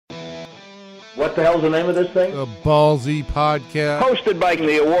What the hell's the name of this thing? The Ballzy podcast. Hosted by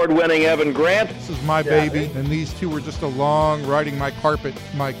the award-winning Evan Grant. This is my baby, and these two were just along riding my carpet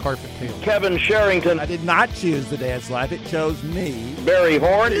tail. Kevin Sherrington. I did not choose the dance life. It chose me. Barry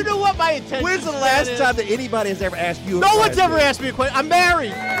Horn. You know what my intention When's the last time that anybody has ever asked you a question? No question? one's ever asked me a question. I'm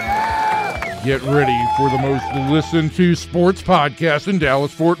married. Get ready for the most listened to sports podcast in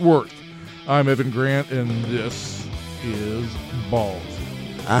Dallas-Fort Worth. I'm Evan Grant, and this is Ballzy.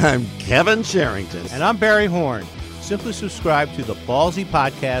 I'm Kevin Sherrington. And I'm Barry Horn. Simply subscribe to the Ballzy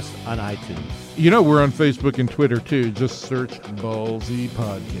Podcast on iTunes. You know, we're on Facebook and Twitter, too. Just search Ballzy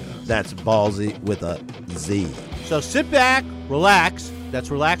Podcast. That's Ballzy with a Z. So sit back, relax, that's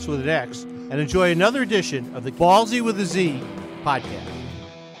relax with an X, and enjoy another edition of the Ballzy with a Z podcast.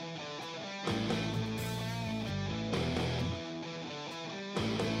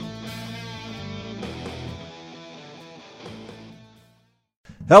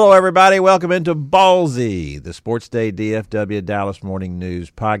 Hello, everybody. Welcome into Ballzy, the Sports Day DFW Dallas Morning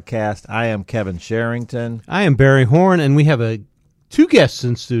News podcast. I am Kevin Sherrington. I am Barry Horn, and we have two guests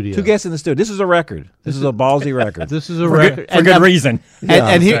in studio. Two guests in the studio. This is a record. This is a Ballzy record. This is a record. For good reason.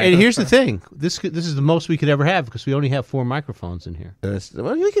 And here's the thing. This is the most we could ever have because we only have 4 microphones in here.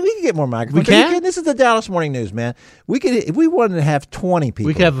 Well, we can get more microphones. We can? This is the Dallas Morning News, man. We could, if we wanted to have 20 people.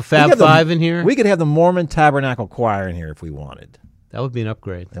 We could have a Fab Five in here. We could have the Mormon Tabernacle Choir in here if we wanted. That would be an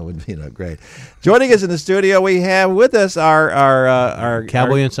upgrade. That would be an upgrade. Joining us in the studio, we have with us our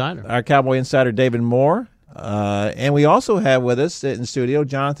Cowboy Insider. Our Cowboy Insider, David Moore. And we also have with us in the studio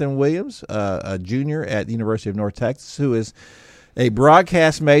Jonathan Williams, a junior at the University of North Texas, who is a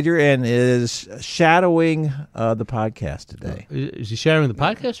broadcast major and is shadowing the podcast today. Is he shadowing the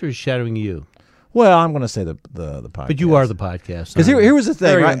podcast or is he shadowing you? Well, I'm going to say the podcast. But you are the podcast. Because here was the thing.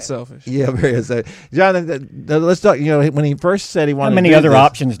 Very right? unselfish. Yeah, very unselfish. Jonathan, let's talk. You know, when he first said he wanted How many to do other this,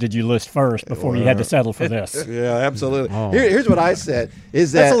 options did you list first before you had to settle for this? Yeah, absolutely. Oh. Here's what I said: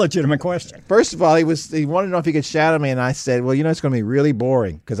 is that That's a legitimate question. first of all, he wanted to know if he could shadow me, and I said, well, you know, it's going to be really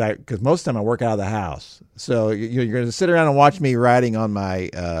boring because most of the time I work out of the house, so you're going to sit around and watch me writing on my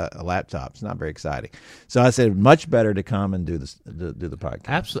laptop. It's not very exciting. So I said, much better to come and do this, do the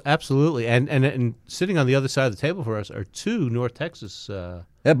podcast. Absolutely. And sitting on the other side of the table for us are 2 North Texas.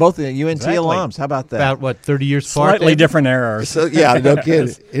 Yeah, both the UNT Exactly. alums. How about that? About, what, 30 years apart? Slightly different errors. So yeah, no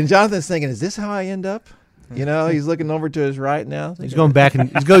kidding. And Jonathan's thinking, is this how I end up? You know, he's looking over to his right now. He's going back and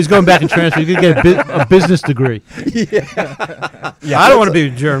he's going back and transfer. He's going to get a business degree. Yeah, I don't want to be a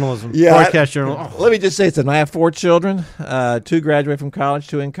journalism, broadcast journalist. Let me just say something. I have 4 children. 2 graduate from college,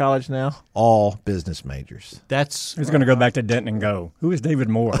 2 in college now. All business majors. That's Who's going to go back to Denton and go, who is David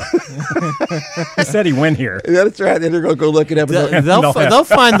Moore? He said he went here. That's right. Then they're going to go look it up. they'll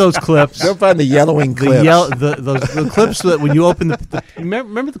find those clips. They'll find the yellowing clips. The clips that when you open the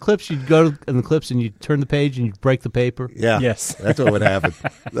remember the clips, you'd go in the clips and you'd turn the page and you'd break the paper. Yeah. Yes. That's what would happen.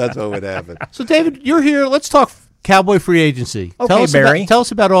 That's what would happen. So David, you're here. Let's talk Cowboy free agency. Okay, Barry. Tell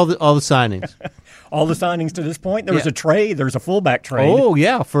us about all the signings. All the signings to this point, there was a trade. There was a fullback trade. Oh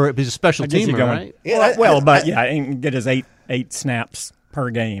yeah, he's a special I guess teamer, you're going- right? Yeah, and get his eight snaps per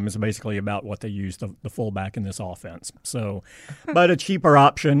game is basically about what they use the fullback in this offense. So, but a cheaper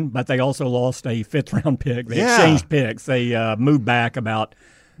option. But they also lost a 5th-round pick. They exchanged picks. They moved back about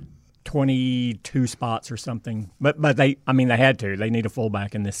 22 spots or something. But they had to. They need a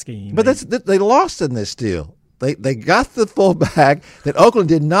fullback in this scheme. But they lost in this deal. They got the fullback that Oakland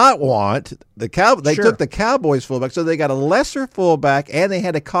did not want. They took the Cowboys fullback, so they got a lesser fullback, and they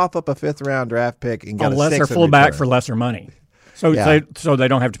had to cough up a 5th-round draft pick and got a a lesser 6th in fullback return. for lesser money. So they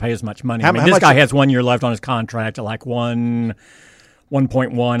don't have to pay as much money. How this much guy has 1 year left on his contract, like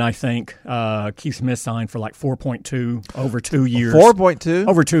 1.1, I think. Keith Smith signed for like 4.2 over 2 years. 4.2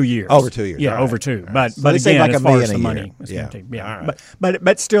 over 2 years. Over 2 years. Yeah, All right. over 2. All But right. So but they saved again, like as $1 far million as the a money, year. it's Yeah. gonna take, yeah. All right.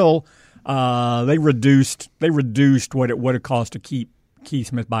 But still, they reduced what it would have cost to keep Keith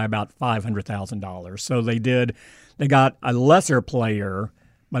Smith by about $500,000. So they got a lesser player.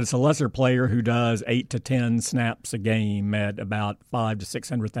 But it's a lesser player who does 8 to 10 snaps a game at about $500,000 to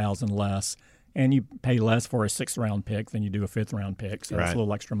 $600,000 less, and you pay less for a 6th-round pick than you do a 5th-round pick. So it's a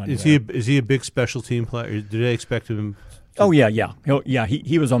little extra money. Is he a big special team player? Do they expect him? Oh yeah.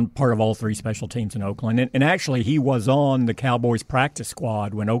 He was on part of all 3 special teams in Oakland, and actually he was on the Cowboys practice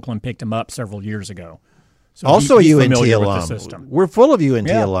squad when Oakland picked him up several years ago. So also he's UNT familiar with the alum. system. We're full of UNT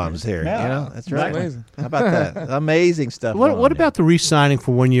Yeah. alums here. Yeah. You know? That's right. Amazing. How about that? Amazing stuff. What about the re-signing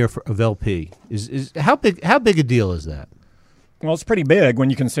for 1 year of LP? Is how big a deal is that? Well, it's pretty big when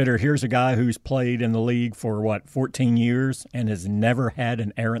you consider here's a guy who's played in the league for 14 years and has never had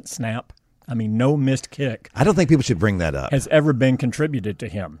an errant snap I mean, no missed kick I don't think people should bring that up. has ever been contributed to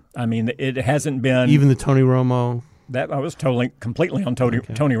him. I mean, it hasn't been Even the Tony Romo. that. I was completely on Tony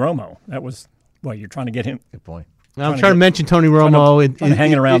Romo. That was you're trying to get him. Good point. I'm trying to mention Tony Romo. And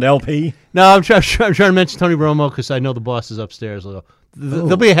hanging around LP. No, I'm trying to mention Tony Romo because I know the boss is upstairs.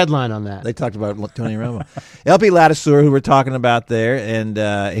 There'll be a headline on that. They talked about Tony Romo. LP Ladouceur, who we're talking about there, and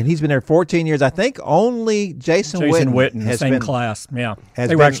he's been there 14 years. I think only Jason Witten, has same been, class. Yeah, has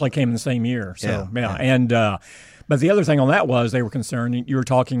they been- actually came in the same year. So yeah. And but the other thing on that was they were concerned. You were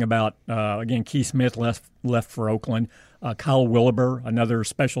talking about again. Keith Smith left for Oakland. Kyle Williber, another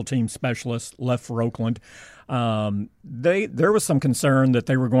special team specialist, left for Oakland. There was some concern that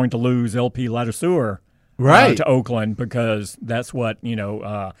they were going to lose LP Ladouceur to Oakland because that's what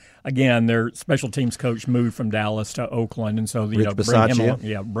again, their special teams coach moved from Dallas to Oakland, and so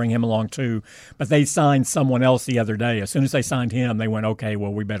bring him along too. But they signed someone else the other day. As soon as they signed him, they went, okay,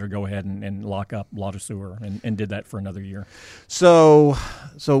 well, we better go ahead and lock up Ladouceur, and did that for another year. So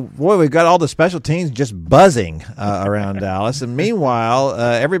boy, we've got all the special teams just buzzing around Dallas, and meanwhile,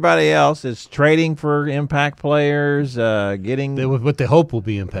 everybody else is trading for impact players, getting what they hope will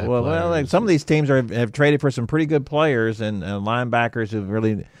be impact players. Well, some of these teams have traded for some pretty good players and linebackers who've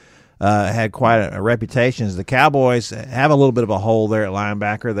really had quite a reputation. The Cowboys have a little bit of a hole there at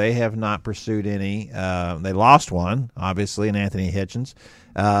linebacker. They have not pursued any. They lost one, obviously, in Anthony Hitchens.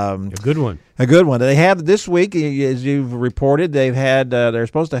 A good one. A good one. They have this week, as you've reported, they've had. They're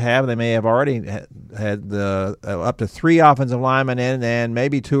supposed to have. They may have already had up to 3 offensive linemen in, and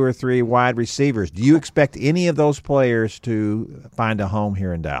maybe 2 or 3 wide receivers. Do you expect any of those players to find a home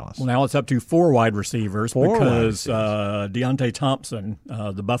here in Dallas? Well, now it's up to 4 wide receivers because Deontay Thompson,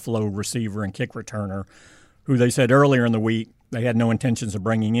 the Buffalo receiver and kick returner, who they said earlier in the week they had no intentions of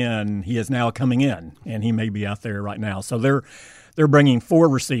bringing in, he is now coming in, and he may be out there right now. So they're bringing 4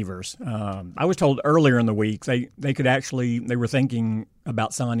 receivers. I was told earlier in the week they were thinking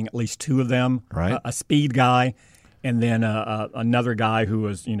about signing at least 2 of them, right? A speed guy, and then another guy who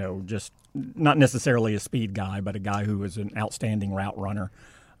was just not necessarily a speed guy, but a guy who was an outstanding route runner.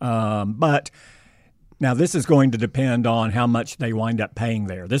 But now this is going to depend on how much they wind up paying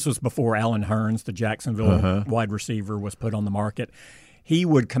there. This was before Allen Hurns, the Jacksonville wide receiver, was put on the market. He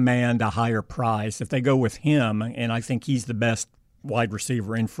would command a higher price if they go with him, and I think he's the best wide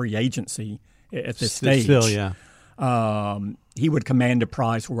receiver in free agency at this stage. Still, yeah. He would command a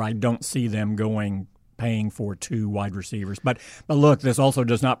price where I don't see them paying for 2 wide receivers. But look, this also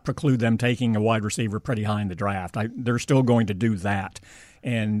does not preclude them taking a wide receiver pretty high in the draft. They're still going to do that.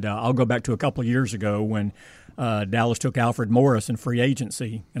 And I'll go back to a couple of years ago when Dallas took Alfred Morris in free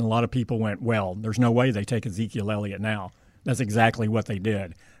agency, and a lot of people went, well, there's no way they take Ezekiel Elliott now. That's exactly what they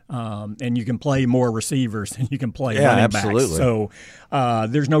did. And you can play more receivers than you can play running absolutely. backs. So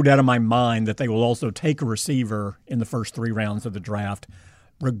there's no doubt in my mind that they will also take a receiver in the first 3 rounds of the draft,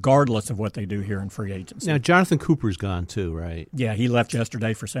 regardless of what they do here in free agency. Now, Jonathan Cooper's gone too, right? Yeah, he left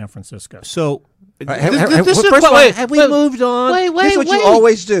yesterday for San Francisco. So have we moved on? This is what you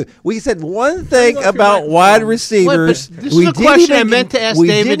always do. We said one thing about wide receivers. This is a question I meant to ask we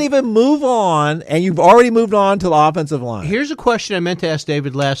David. We didn't even move on, and you've already moved on to the offensive line. Here's a question I meant to ask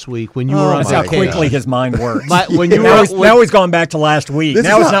David last week when you were on That's how vacation. quickly his mind works. Now he's gone back to last week.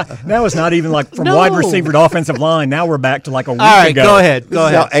 Now it's not even like from wide receiver to offensive line. Now we're back to like a week ago. Go ahead. Go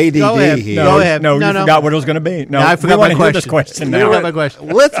ahead. ADD here. Go ahead. No, you forgot what it was going to be. No, I forgot my question. This question You now. forgot my question.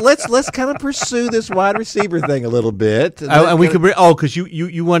 Let's kind of pursue this wide receiver thing a little bit. And we could because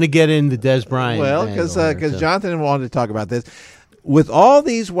you want to get in the Des Bryant. Well, because Jonathan wanted to talk about this. With all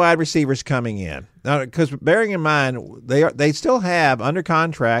these wide receivers coming in, now, because bearing in mind they still have under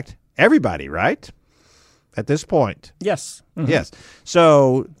contract everybody, right? At this point, Yes. Mm-hmm. Yes.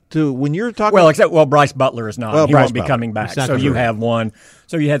 So when you're talking, except Bryce Butler is not. He Bryce won't be Butler. coming back. So you have one.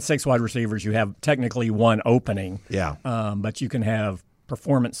 So you had 6 wide receivers. You have technically 1 opening. Yeah. But you can have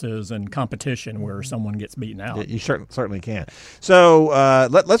performances and competition where someone gets beaten out. You certainly can. So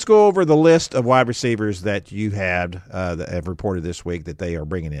let's go over the list of wide receivers that you had that have reported this week that they are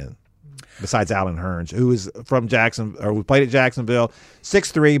bringing in. Besides Allen Hurns, who is from who played at Jacksonville,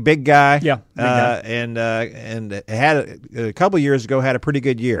 6'3", big guy. Yeah, big guy. And had a couple of years ago had a pretty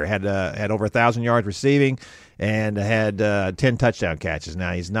good year. Had over 1,000 yards receiving, and had 10 touchdown catches.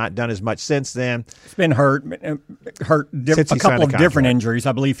 Now he's not done as much since then. He's been hurt a couple of different injuries.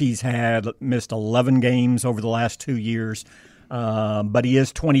 I believe he's missed 11 games over the last 2 years, but he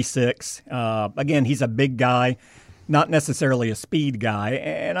is 26. Again, he's a big guy. Not necessarily a speed guy,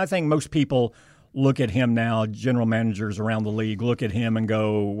 and I think most people look at him now, general managers around the league look at him and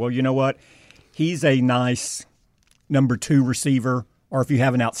go, well, you know what? He's a nice number 2 receiver or if you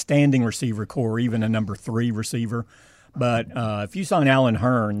have an outstanding receiver core, even a number 3 receiver. But if you sign Alan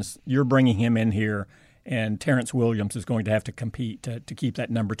Hearns, you're bringing him in here, and Terrence Williams is going to have to compete to keep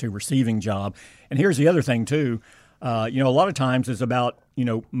that number 2 receiving job. And here's the other thing, too. A lot of times it's about,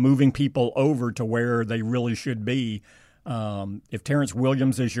 moving people over to where they really should be. If Terrence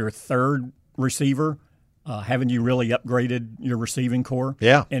Williams is your 3rd receiver, haven't you really upgraded your receiving core?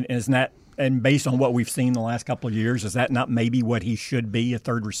 Yeah. And isn't that, and based on what we've seen the last couple of years, is that not maybe what he should be, a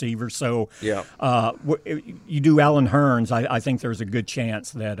 3rd receiver? So you do Alan Hearns, I think there's a good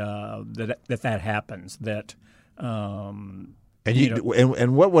chance that that happens.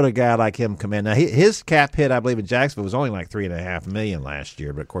 And what would a guy like him come in? Now, his cap hit, I believe, in Jacksonville was only like $3.5 million last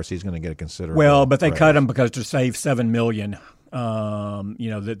year, but of course he's going to get a considerable. Well, but they raise. cut him because to save $7 million,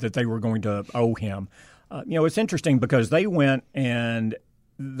 that they were going to owe him. It's interesting because they went and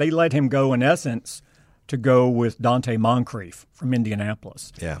they let him go, in essence, to go with Dante Moncrief from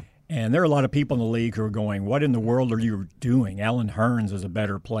Indianapolis. Yeah. And there are a lot of people in the league who are going, what in the world are you doing? Alan Hearns is a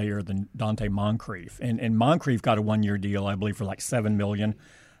better player than Dante Moncrief. And Moncrief got a 1-year deal, I believe, for like $7 million,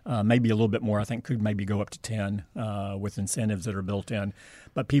 maybe a little bit more. I think could maybe go up to 10 with incentives that are built in.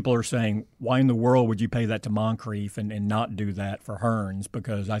 But people are saying, why in the world would you pay that to Moncrief and not do that for Hearns?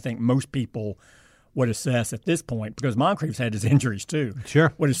 Because I think most people would assess at this point, because Moncrief's had his injuries too,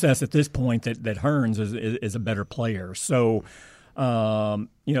 Sure, would assess at this point that Hearns is a better player. So,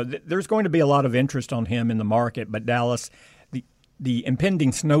 there's going to be a lot of interest on him in the market. But Dallas, the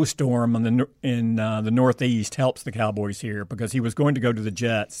impending snowstorm in the Northeast helps the Cowboys here because he was going to go to the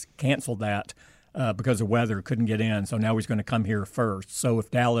Jets, canceled that because of weather, couldn't get in. So now he's going to come here first. So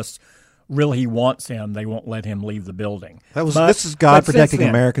if Dallas really wants him, they won't let him leave the building. This is God protecting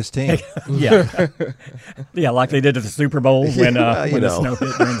America's team. Yeah, like they did at the Super Bowl when the snow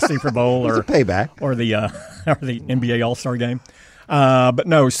hit during the Super Bowl, or payback, or the NBA All-Star game. But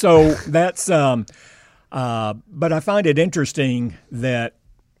no, so that's. But I find it interesting that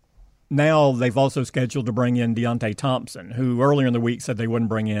now they've also scheduled to bring in Deontay Thompson, who earlier in the week said they wouldn't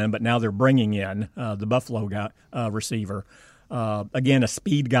bring in, but now they're bringing in the Buffalo guy, receiver. Again, a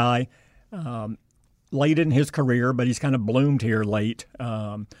speed guy. Late in his career, but he's kind of bloomed here late.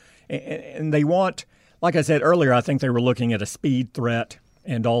 And they want, like I said earlier, I think they were looking at a speed threat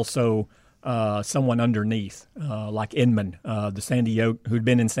and also someone underneath, like Inman, who'd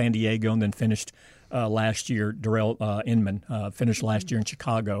been in San Diego and then finished last year. Darrell Inman finished last year in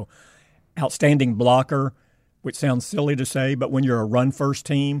Chicago. Outstanding blocker, which sounds silly to say, but when you're a run-first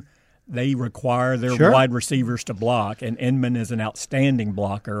team, they require their wide receivers to block, and Inman is an outstanding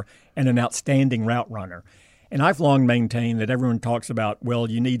blocker and an outstanding route runner. And I've long maintained that everyone talks about, well,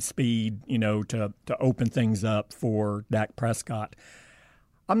 you need speed, to open things up for Dak Prescott.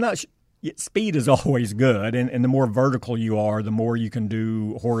 I'm not speed is always good, and the more vertical you are, the more you can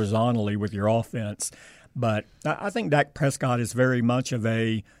do horizontally with your offense. But I think Dak Prescott is very much of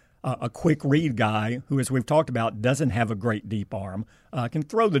a quick read guy who, as we've talked about, doesn't have a great deep arm, can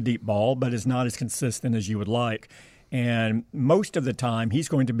throw the deep ball, but is not as consistent as you would like. And most of the time, he's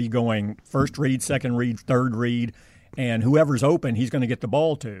going to be going first read, second read, third read, and whoever's open, he's going to get the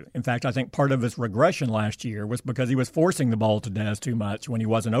ball to. In fact, I think part of his regression last year was because he was forcing the ball to Dez too much when he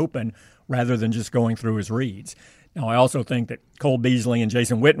wasn't open rather than just going through his reads. Now, I also think that Cole Beasley and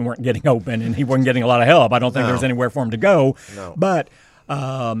Jason Witten weren't getting open, and he wasn't getting a lot of help. I don't think there was anywhere for him to go. No. But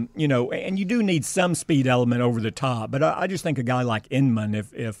and you do need some speed element over the top. But I just think a guy like Inman,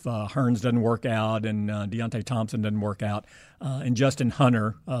 if Hearns doesn't work out and Deontay Thompson doesn't work out, and Justin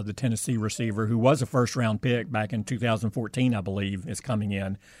Hunter, the Tennessee receiver, who was a first-round pick back in 2014, I believe, is coming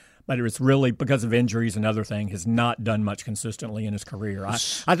in. But it was really because of injuries and other things, has not done much consistently in his career.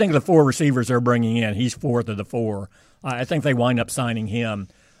 I think the 4 receivers they're bringing in, he's 4th of the 4. I think they wind up signing him.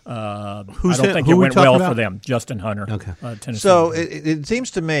 I don't think it went well for them, Justin Hunter. Okay. Tennessee. So it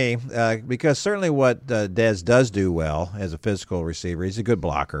seems to me, because certainly what Dez does do well as a physical receiver, he's a good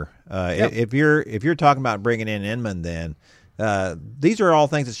blocker. If you're talking about bringing in Inman, then these are all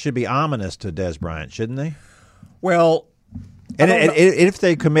things that should be ominous to Dez Bryant, shouldn't they? Well, and if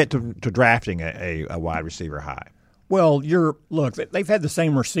they commit to drafting a wide receiver high. Well, they've had the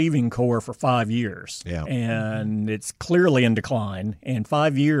same receiving core for 5 years, and it's clearly in decline, and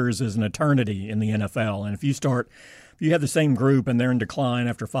 5 years is an eternity in the NFL. And if you have the same group and they're in decline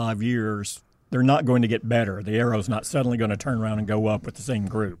after 5 years, they're not going to get better. The arrow's not suddenly going to turn around and go up with the same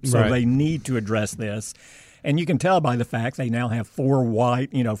group. So They need to address this. And you can tell by the fact they now have 4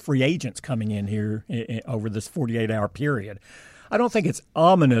 free agents coming in here over this 48-hour period. I don't think it's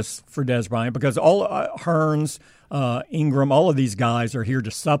ominous for Dez Bryant because all Hearns, Ingram, all of these guys are here to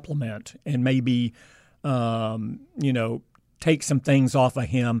supplement and maybe, take some things off of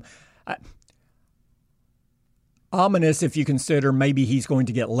him. Ominous if you consider maybe he's going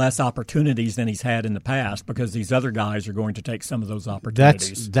to get less opportunities than he's had in the past because these other guys are going to take some of those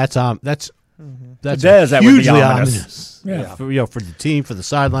opportunities. That's Dez, that would be hugely ominous. Yeah, for the team, for the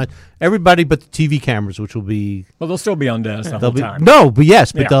sideline, everybody but the TV cameras, which will be They'll still be on Dez the whole time.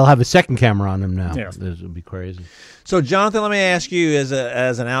 But they'll have a second camera on them now. Yeah. This would be crazy. So, Jonathan, let me ask you, as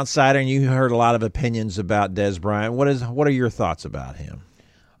an outsider, and you heard a lot of opinions about Dez Bryant. What are your thoughts about him?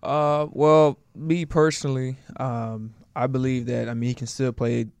 Well, me personally, I believe that he can still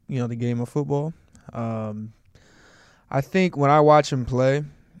play the game of football. I think when I watch him play,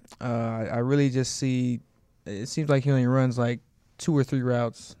 I really just see it seems like he only runs like 2 or 3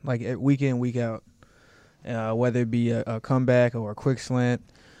 routes, like week in, week out, whether it be a comeback or a quick slant.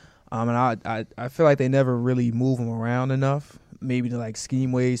 And I feel like they never really move him around enough, maybe to like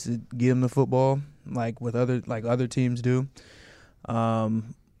scheme ways to get him the football, like other teams do.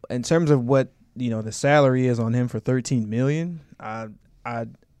 In terms of what the salary is on him for $13 million,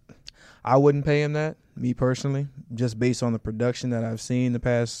 I wouldn't pay him that, me personally, just based on the production that I've seen the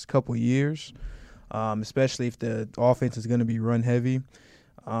past couple of years, especially if the offense is going to be run heavy.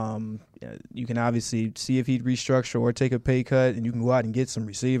 You can obviously see if he'd restructure or take a pay cut, and you can go out and get some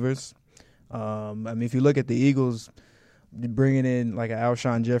receivers. If you look at the Eagles bringing in like an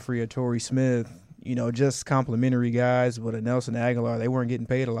Alshon Jeffrey or Torrey Smith, just complimentary guys, but a Nelson Aguilar, they weren't getting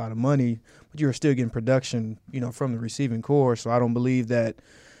paid a lot of money, but you were still getting production, from the receiving core. So I don't believe that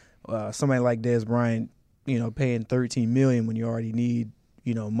somebody like Dez Bryant, paying $13 million when you already need,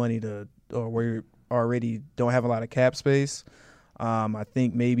 money or where you already don't have a lot of cap space. I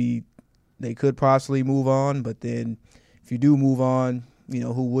think maybe they could possibly move on, but then if you do move on,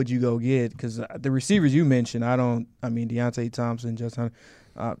 who would you go get? Because the receivers you mentioned, Deontay Thompson, Justin,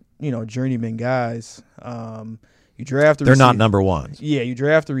 journeyman guys. You draft the They're receiver. not number ones. Yeah, you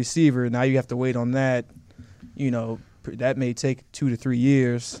draft the receiver. Now you have to wait on that. That may take 2 to 3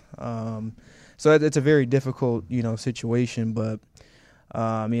 years. So it's a very difficult, situation. But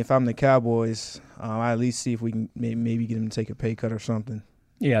if I'm the Cowboys, I at least see if we can maybe get him to take a pay cut or something.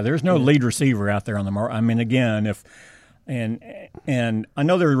 Yeah, there's no lead receiver out there on the market. Again, and I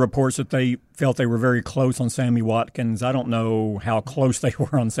know there are reports that they felt they were very close on Sammy Watkins. I don't know how close they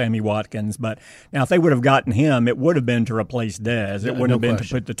were on Sammy Watkins, but now if they would have gotten him, it would have been to replace Dez. It wouldn't have been to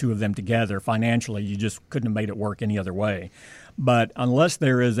put the two of them together. Financially, you just couldn't have made it work any other way. But unless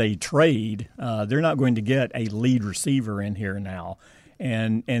there is a trade, they're not going to get a lead receiver in here now.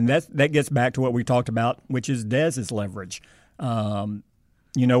 And that gets back to what we talked about, which is Dez's leverage.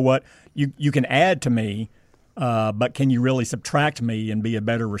 You know what? You can add to me, but can you really subtract me and be a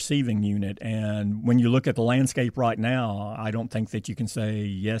better receiving unit? And when you look at the landscape right now, I don't think that you can say,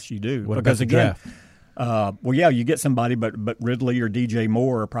 yes, you do. What because, about the again, draft? you get somebody, but Ridley or DJ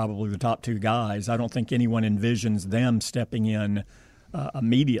Moore are probably the top 2 guys. I don't think anyone envisions them stepping in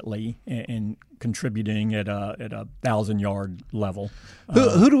immediately and contributing at a 1,000-yard level.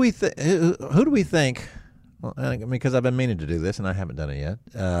 Who do we think? Well, because I've been meaning to do this and I haven't done it yet.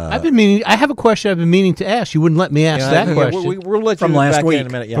 I have a question I've been meaning to ask. You wouldn't let me ask that question. We'll let you From last back week. in a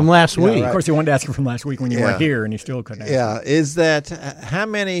minute. Yeah. From last week. right. Of course, you wanted to ask it from last week when you weren't here, and you still couldn't ask. Yeah, is that how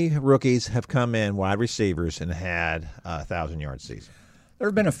many rookies have come in, wide receivers, and had a 1,000-yard season? There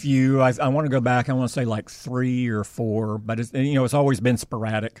have been a few. I want to go back. I want to say like 3 or 4, but it's always been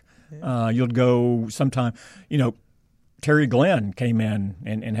sporadic. You'll go sometime. Terry Glenn came in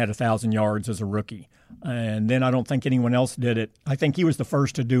and had 1,000 yards as a rookie, and then I don't think anyone else did it. I think he was the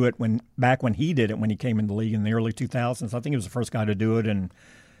first to do it when he did it when he came in the league in the early 2000s. I think he was the first guy to do it in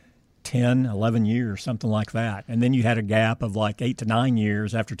 10, 11 years, something like that. And then you had a gap of like 8 to 9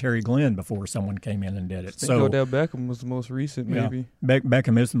 years after Terry Glenn before someone came in and did it. I think Odell Beckham was the most recent, maybe. Yeah,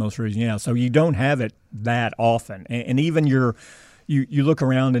 Beckham is the most recent, yeah. So you don't have it that often. And even you look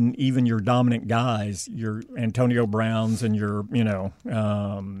around and even your dominant guys, your Antonio Browns and your,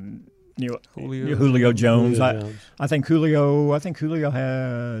 Julio Jones. I think Julio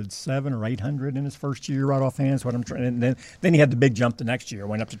had 700 or 800 in his first year right offhand. And then he had the big jump the next year,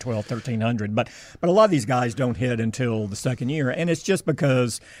 went up to 1,300. But a lot of these guys don't hit until the second year, and it's just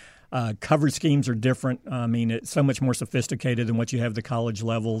because coverage schemes are different. It's so much more sophisticated than what you have at the college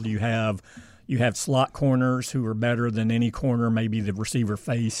level. You have slot corners who are better than any corner maybe the receiver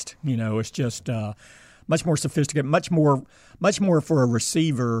faced. It's just much more sophisticated, much more for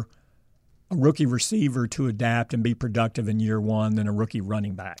a rookie receiver to adapt and be productive in year one than a rookie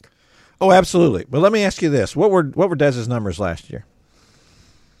running back. Oh, absolutely. But let me ask you this: what were Dez's numbers last year?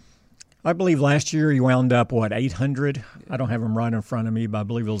 I believe last year he wound up, 800? I don't have him right in front of me, but I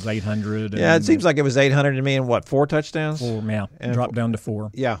believe it was 800. Yeah, it seems like it was 800 to me and 4 touchdowns? 4, yeah, And dropped down to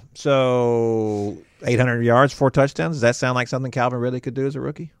 4. Yeah, so 800 yards, 4 touchdowns. Does that sound like something Calvin Ridley could do as a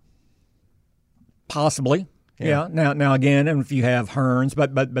rookie? Possibly, yeah. Now again, and if you have Hearns,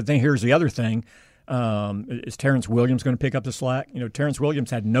 but then here's the other thing. Is Terrence Williams going to pick up the slack? Terrence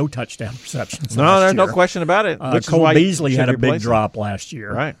Williams had no touchdown receptions. No, there's no question about it. Cole Beasley had a big drop last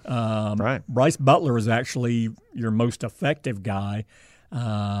year. Right. Right. Bryce Butler was actually your most effective guy,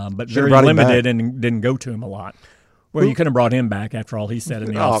 but Should've very brought him limited back. and didn't go to him a lot. Well, you could have brought him back after all he said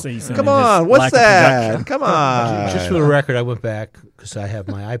in the offseason. Come and his on, what's lack of that? production. Come on. Just for the record, I went back because I have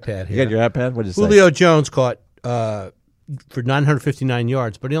my iPad You here. got your iPad? What did it say? Julio Jones caught for 959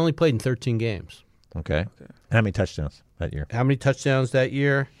 yards, but he only played in 13 games. Okay. How many touchdowns that year? How many touchdowns that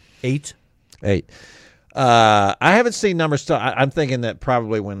year? 8. 8. I haven't seen numbers. I'm thinking that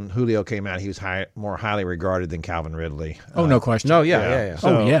probably when Julio came out, he was more highly regarded than Calvin Ridley. Oh, no question. No, yeah.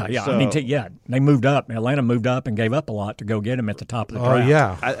 They moved up. Atlanta moved up and gave up a lot to go get him at the top of the draft. Oh,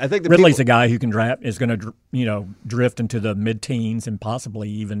 yeah. I think Ridley's a guy who can draft, is going to drift into the mid-teens and possibly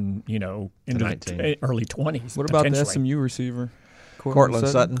even into the early 20s. What about the potentially. SMU receiver? Cortland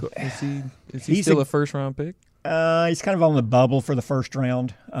Sutton. Is he still a first-round pick? He's kind of on the bubble for the first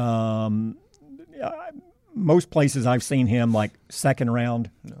round. Most places I've seen him like second round,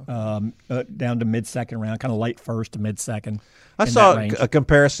 down to mid-second round, kind of late first to mid-second. I saw a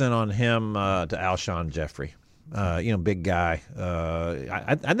comparison on him to Alshon Jeffrey. Big guy.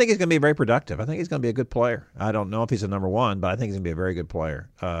 I think he's going to be very productive. I think he's going to be a good player. I don't know if he's a number one, but I think he's going to be a very good player.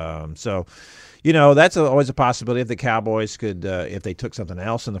 That's always a possibility if the Cowboys could, if they took something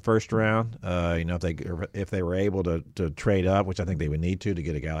else in the first round, if they were able to trade up, which I think they would need to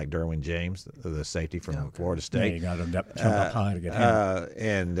get a guy like Derwin James, the safety from Florida State. Yeah, you got to jump up high to get him.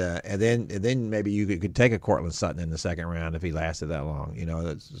 And then maybe you could take a Cortland Sutton in the second round if he lasted that long.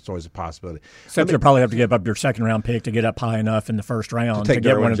 It's always a possibility. Except you'll probably have to give up your second-round pick to get up high enough in the first round to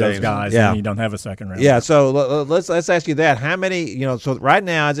get one of those guys, and you don't have a second round. Yeah, so let's ask you that. How many, so right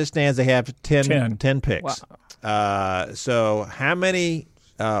now as it stands, they have 10 picks. Wow. So how many,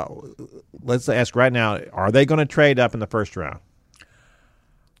 let's ask right now, are they going to trade up in the first round?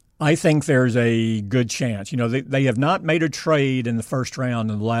 I think there's a good chance. They have not made a trade in the first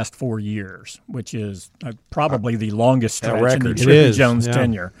round in the last 4 years, which is probably the longest stretch in the Jerry Jones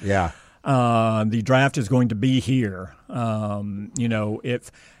tenure. Yeah. The draft is going to be here.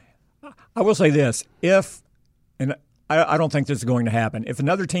 If I will say this, and I don't think this is going to happen. If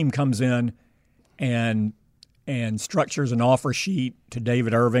another team comes in and structures an offer sheet to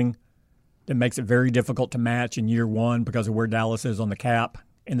David Irving that makes it very difficult to match in year one because of where Dallas is on the cap,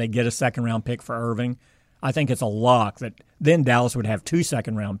 and they get a second-round pick for Irving, I think it's a lock that then Dallas would have 2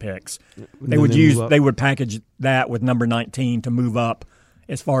 second-round picks. They would package that with number 19 to move up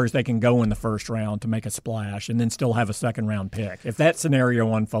as far as they can go in the first round to make a splash and then still have a second-round pick. If that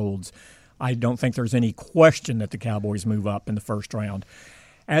scenario unfolds, I don't think there's any question that the Cowboys move up in the first round.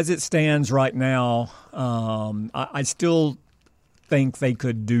 As it stands right now, I still think they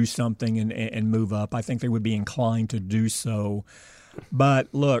could do something and move up. I think they would be inclined to do so. But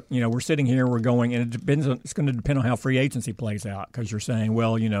look, we're sitting here, we're going, and it's going to depend on how free agency plays out because you're saying,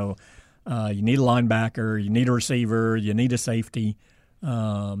 well, you need a linebacker, you need a receiver, you need a safety.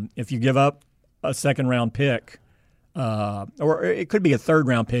 If you give up a second-round pick, or it could be a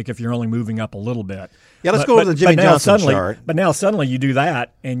third-round pick if you're only moving up a little bit. Yeah, let's go to the Jimmy Johnson chart. But now suddenly you do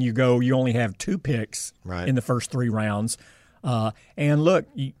that, and you only have 2 picks in the first 3 rounds. And look,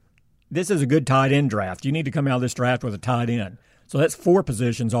 this is a good tight end draft. You need to come out of this draft with a tight end. So that's 4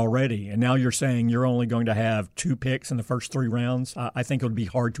 positions already, and now you're saying you're only going to have 2 picks in the first 3 rounds? I think it would be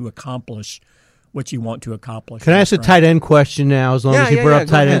hard to accomplish what you want to accomplish. Can I ask a tight end question now, as long as you brought up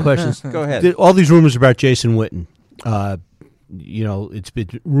tight end questions? Go ahead. All these rumors about Jason Witten, it's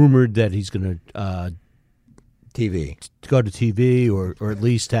been rumored that he's going to go to TV or at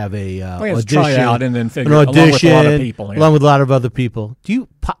least have a audition, try out and then figure an audition, along with a lot of people. Along with a lot of other people. Do you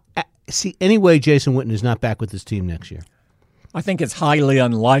see any way Jason Witten is not back with this team next year? I think it's highly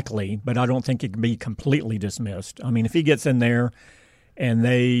unlikely, but I don't think it can be completely dismissed. I mean, if he gets in there and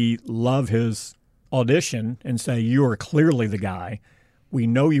they love his audition and say, you are clearly the guy, we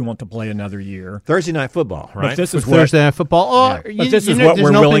know you want to play another year. Thursday Night Football, right? But this is Thursday Night Football. But this is what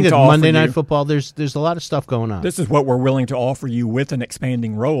we're willing to offer Monday Night you. Football. There's a lot of stuff going on. This is what we're willing to offer you with an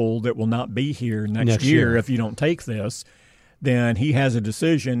expanding role that will not be here next year if you don't take this. Then he has a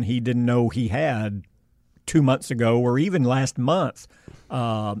decision he didn't know he had 2 months ago or even last month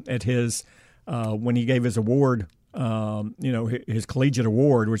at his when he gave his award his collegiate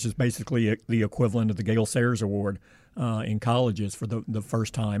award, which is basically the equivalent of the Gale Sayers Award in colleges for the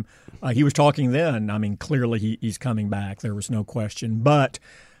first time. He was talking then. I mean, clearly he's coming back. There was no question. But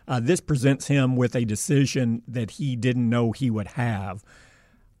this presents him with a decision that he didn't know he would have.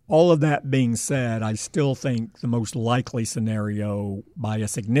 All of that being said, I still think the most likely scenario by a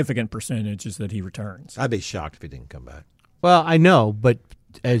significant percentage is that he returns. I'd be shocked if he didn't come back. Well, I know, but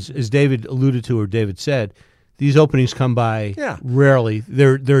as David alluded to or David said, these openings come by rarely.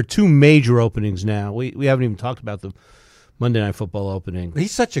 There are two major openings now. We haven't even talked about the Monday Night Football opening.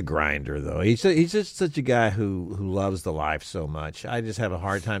 He's such a grinder, though. He's just such a guy who loves the life so much. I just have a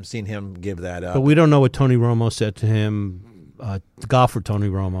hard time seeing him give that up. But we don't know what Tony Romo said to him. The golfer Tony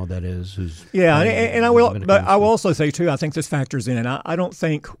Romo, that is. And I will. But I will also say too, I think this factors in. I don't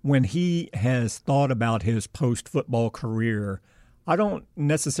think when he has thought about his post-football career, I don't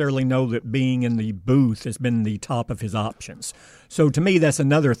necessarily know that being in the booth has been the top of his options. So to me, that's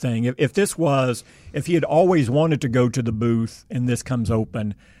another thing. If he had always wanted to go to the booth and this comes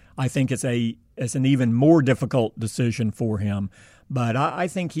open, I think it's an even more difficult decision for him. But I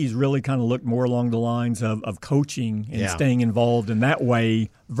think he's really kind of looked more along the lines of coaching and staying involved in that way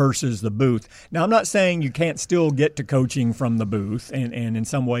versus the booth. Now, I'm not saying you can't still get to coaching from the booth, and in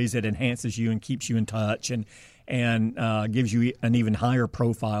some ways it enhances you and keeps you in touch and gives you an even higher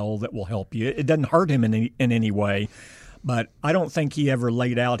profile that will help you. It doesn't hurt him in any way, but I don't think he ever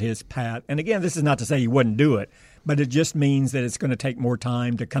laid out his path. And again, this is not to say he wouldn't do it, but it just means that it's going to take more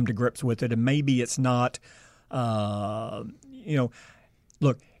time to come to grips with it, and maybe it's not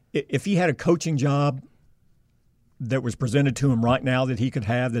look, if he had a coaching job that was presented to him right now that he could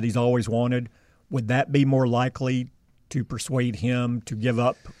have that he's always wanted, would that be more likely to persuade him to give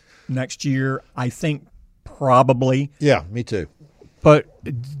up next year? I think probably. Yeah, me too. But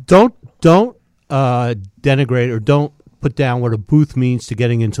don't denigrate or don't put down what a booth means to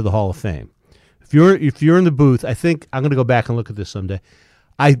getting into the Hall of Fame. If you're in the booth, I think I'm going to go back and look at this someday.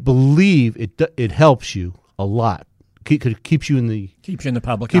 I believe it helps you a lot. Keeps you in the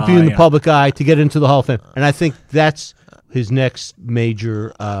public eye to get into the Hall of Fame, and I think that's his next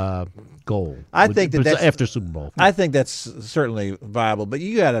major goal. I think that's after Super Bowl. I think that's certainly viable, but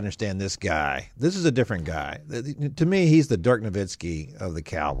you got to understand this guy. This is a different guy. To me, he's the Dirk Nowitzki of the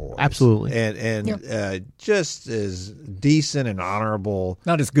Cowboys. Absolutely, and just as decent and honorable.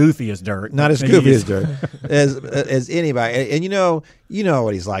 Not as goofy as Dirk. Not as goofy as Dirk as anybody. And you know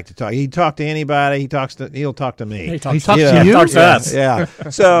what he's like to talk. He talk to anybody. He'll talk to me. He talks to you. He talks to us. Yeah.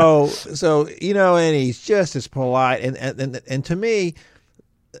 So and he's just as polite. And to me,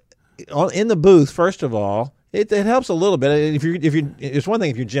 in the booth, first of all, it helps a little bit. If you, it's one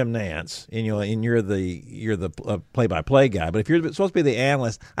thing if you're Jim Nantz and you're the play-by-play guy, but if you're supposed to be the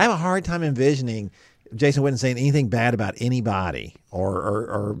analyst, I have a hard time envisioning Jason Witten saying anything bad about anybody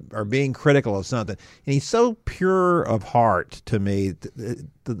or being critical of something. And he's so pure of heart to me.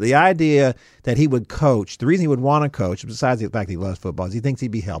 The idea that he would coach, the reason he would want to coach, besides the fact that he loves football, is he thinks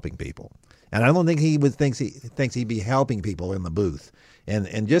he'd be helping people. And I don't think he thinks he'd be helping people in the booth.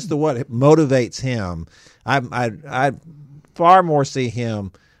 And just what motivates him, I'd far more see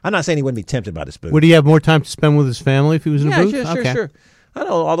him. I'm not saying he wouldn't be tempted by this booth. Would he have more time to spend with his family if he was in a booth? Sure. I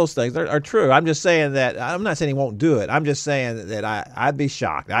know all those things are true. I'm just saying that I'm not saying he won't do it. I'm just saying that I'd be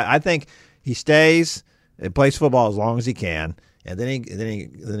shocked. I think he stays and plays football as long as he can, and then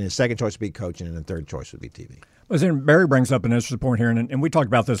his second choice would be coaching, and the third choice would be TV. Well, then Barry brings up an interesting point here, and we talked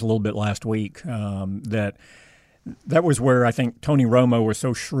about this a little bit last week, that was where I think Tony Romo was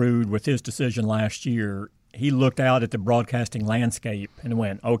so shrewd with his decision last year. He looked out at the broadcasting landscape and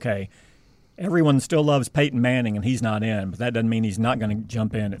went, okay, everyone still loves Peyton Manning and he's not in, but that doesn't mean he's not going to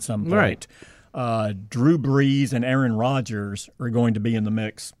jump in at some point. Right. Drew Brees and Aaron Rodgers are going to be in the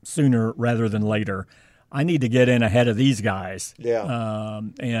mix sooner rather than later. I need to get in ahead of these guys. Yeah.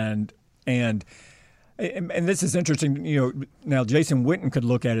 And this is interesting. Now Jason Witten could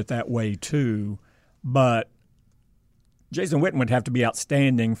look at it that way too, but Jason Witten would have to be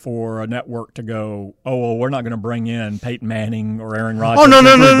outstanding for a network to go, we're not going to bring in Peyton Manning or Aaron Rodgers.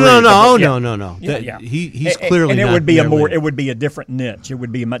 Oh, no. He's clearly and it not would be there it would be a different niche. It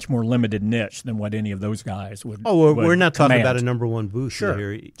would be a much more limited niche than what any of those guys would. We're not talking command. about a number one booth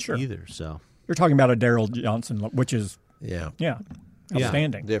here Sure. either. So you're talking about a Darryl Johnson, which is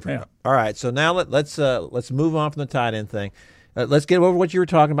outstanding. Different. Yeah. All right, so now let's move on from the tight end thing. Let's get over what you were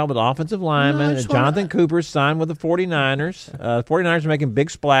talking about with offensive linemen. Jonathan Cooper signed with the 49ers. 49ers are making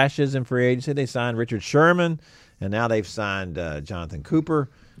big splashes in free agency. They signed Richard Sherman, and now they've signed Jonathan Cooper.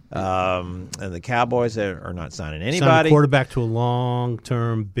 And the Cowboys are not signing Signed a anybody. quarterback to a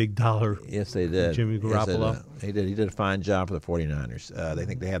long-term, big-dollar. Yes, they did. Jimmy Garoppolo. Yes, he did. He did a fine job for the 49ers. They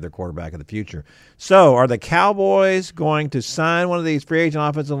think they have their quarterback of the future. So are the Cowboys going to sign one of these free agent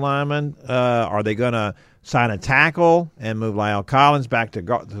offensive linemen? Are they going to sign a tackle and move Lyle Collins back to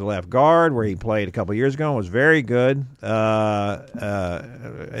the left guard where he played a couple years ago and was very good at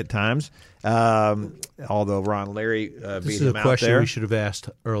times? Although Ron Leary beat him out there. This is a question we should have asked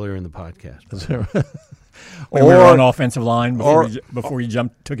earlier in the podcast. We were on offensive line before you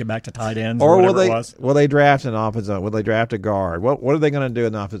took it back to tight ends, or whatever it was. Will they draft an offensive? Will they draft a guard? What are they going to do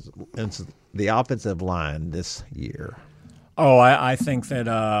in the offensive line this year? Oh, I think that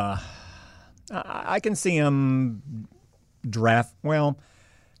I can see him draft. Well,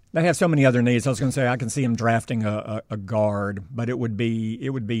 they have so many other needs. I was going to say I can see him drafting a guard, but it would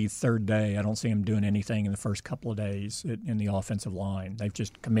be third day. I don't see him doing anything in the first couple of days in the offensive line. They've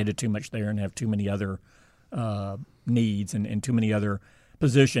just committed too much there and have too many other needs and too many other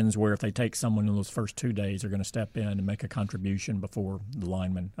positions where if they take someone in those first 2 days, they're going to step in and make a contribution before the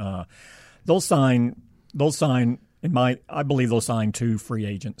lineman. They'll sign. I believe they'll sign 2 free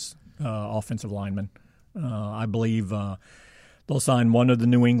agents, offensive linemen. I believe they'll sign one of the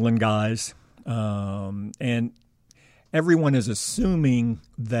New England guys, and everyone is assuming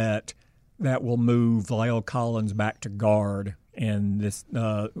that will move Lyle Collins back to guard, and this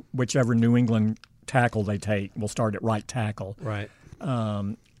whichever New England tackle they take will start at right tackle. Right.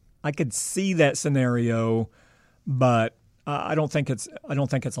 I could see that scenario, but I don't think it's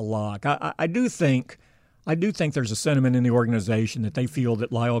a lock. I do think there's a sentiment in the organization that they feel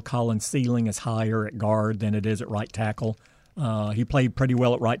that Lyle Collins' ceiling is higher at guard than it is at right tackle. He played pretty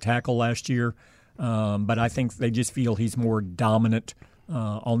well at right tackle last year, but I think they just feel he's more dominant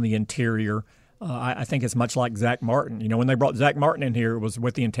on the interior. I think it's much like Zach Martin. You know, when they brought Zach Martin in here, it was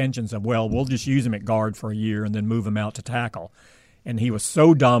with the intentions of, well, we'll just use him at guard for a year and then move him out to tackle. And he was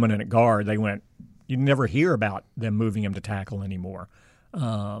so dominant at guard, they went, you never hear about them moving him to tackle anymore.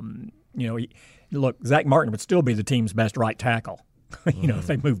 Look, Zach Martin would still be the team's best right tackle, if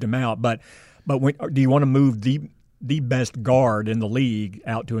they moved him out. But do you want to move the best guard in the league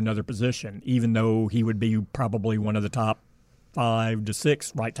out to another position, even though he would be probably one of the top 5 to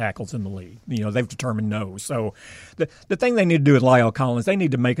 6 right tackles in the league? They've determined no. So the thing they need to do with Lyle Collins, they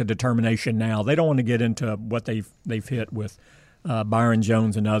need to make a determination now. They don't want to get into what they've hit with Byron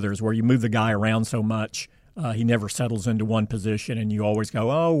Jones and others, where you move the guy around so much. He never settles into one position, and you always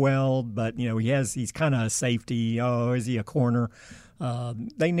go, oh, well, but, he's kind of a safety. Oh, is he a corner?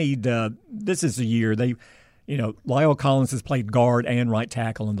 They need this is the year. Lyle Collins has played guard and right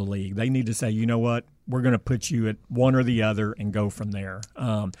tackle in the league. They need to say, you know what, we're going to put you at one or the other and go from there.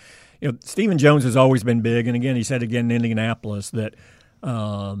 Stephen Jones has always been big, and again, he said again in Indianapolis that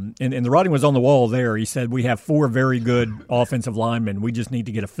and the writing was on the wall there. He said, we have 4 very good offensive linemen. We just need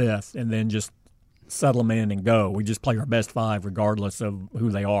to get a 5th and then just settle them in and go. We just play our best 5 regardless of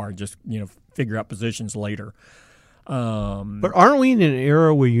who they are. Just, figure out positions later. But aren't we in an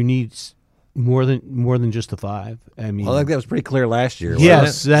era where you need more than just a 5? I mean, I think that was pretty clear last year.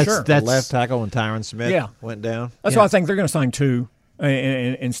 Yes, wasn't it? that's The left tackle when Tyron Smith went down. That's why I think they're going to sign 2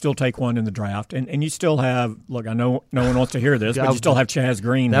 and still take one in the draft. And you still have, look, I know no one wants to hear this, but you still have Chaz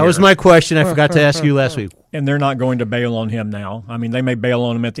Green. That was my question. I forgot to ask you last week. And they're not going to bail on him now. I mean, they may bail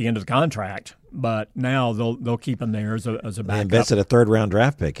on him at the end of the contract, but now they'll keep him there as a backup. They invested a 3rd-round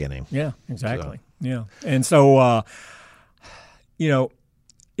draft pick in him. Yeah, exactly. So. Yeah, and so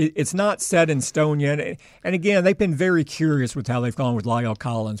it's not set in stone yet. And again, they've been very curious with how they've gone with Lyle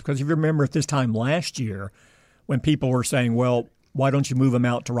Collins, because if you remember at this time last year, when people were saying, well, why don't you move him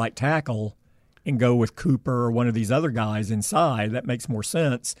out to right tackle and go with Cooper or one of these other guys inside? That makes more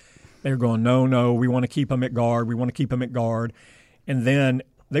sense. They're going, no, we want to keep him at guard. We want to keep him at guard. And then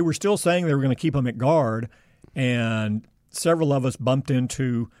they were still saying they were going to keep him at guard, and several of us bumped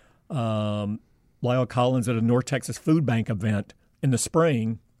into Lyle Collins at a North Texas Food Bank event in the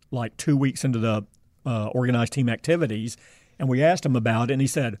spring, like 2 weeks into the organized team activities, and we asked him about it, and he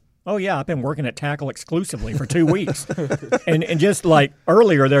said, oh, yeah, I've been working at tackle exclusively for 2 weeks. and just like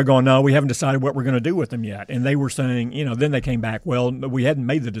earlier, they're going, no, we haven't decided what we're going to do with him yet. And they were saying, then they came back, well, we hadn't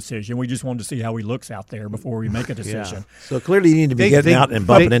made the decision. We just wanted to see how he looks out there before we make a decision. Yeah. So clearly you need to be getting out and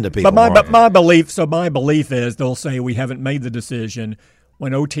bumping into people. But my belief is they'll say we haven't made the decision.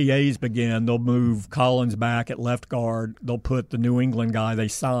 When OTAs begin, they'll move Collins back at left guard. They'll put the New England guy they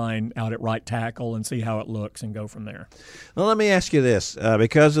sign out at right tackle and see how it looks and go from there. Well, let me ask you this.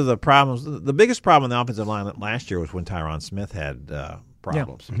 Because of the problems, the biggest problem in the offensive line last year was when Tyron Smith had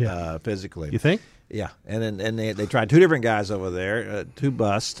problems physically. You think? Yeah, and then they tried two different guys over there, two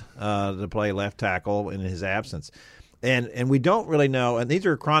bust to play left tackle in his absence, and we don't really know. And these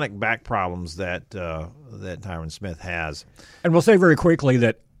are chronic back problems that Tyron Smith has. And we'll say very quickly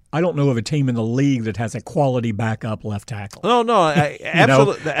that I don't know of a team in the league that has a quality backup left tackle. No,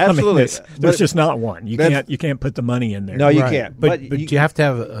 absolutely. I mean, there's just not one. You can't put the money in there. No, you can't. But you have to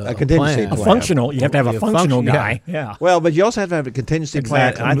have a contingency plan. plan. Functional. You have to have a functional guy. Yeah. Well, but you also have to have a contingency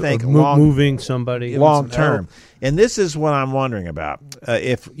plan. And I think moving somebody long term. And this is what I'm wondering about.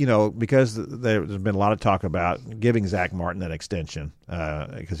 If because there's been a lot of talk about giving Zach Martin that extension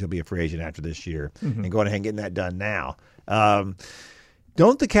because he'll be a free agent after this year, and going ahead and getting that done now.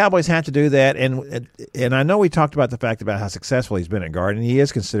 Don't the Cowboys have to do that? And I know we talked about the fact about how successful he's been at guard, and he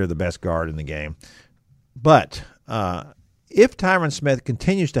is considered the best guard in the game. But if Tyron Smith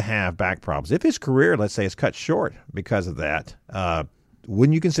continues to have back problems, if his career, let's say, is cut short because of that,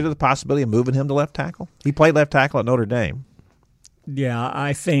 wouldn't you consider the possibility of moving him to left tackle? He played left tackle at Notre Dame. Yeah,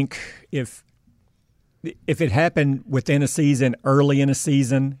 I think if it happened within a season, early in a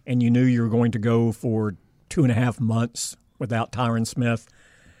season, and you knew you were going to go for 2.5 months without Tyron Smith,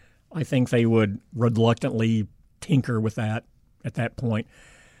 I think they would reluctantly tinker with that at that point.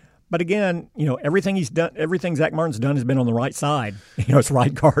 But again, everything he's done, everything Zach Martin's done has been on the right side. It's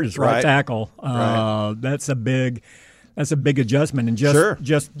right guard, it's right tackle. That's a big adjustment, and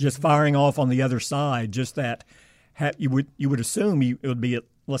just firing off on the other side, just that you would assume it would be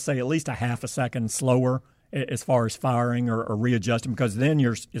let's say at least a half a second slower as far as firing or readjusting, because then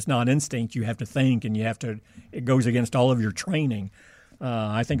it's not instinct. You have to think, and it goes against all of your training.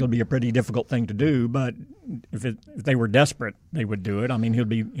 I think it'll be a pretty difficult thing to do, but if they were desperate, they would do it. I mean, he'll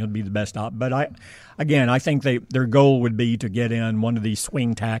be the best op. But I think their goal would be to get in one of these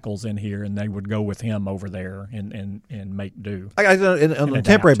swing tackles in here, and they would go with him over there and make do. On a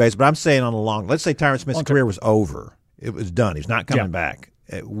temporary basis, but I'm saying on the long. Let's say Tyron Smith's career was over; it was done. He's not coming back.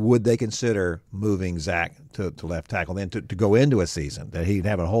 Would they consider moving Zach to left tackle then to go into a season that he'd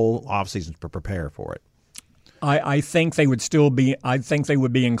have a whole offseason to prepare for it? I think they would still be. I think they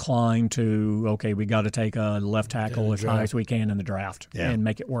would be inclined to. Okay, we got to take a left tackle as high as we can in the draft and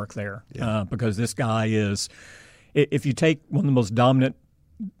make it work there. Because this guy is. If you take one of the most dominant,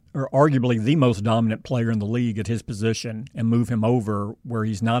 or arguably the most dominant player in the league at his position, and move him over where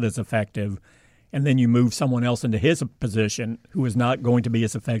he's not as effective, and then you move someone else into his position who is not going to be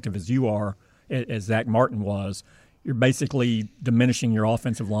as effective as you are, as Zach Martin was, you're basically diminishing your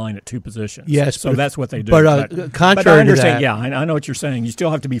offensive line at two positions. Yes, so that's what they do. But contrary but I understand, to that, yeah, I know what you're saying. You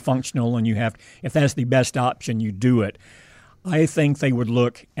still have to be functional, and if that's the best option, you do it. I think they would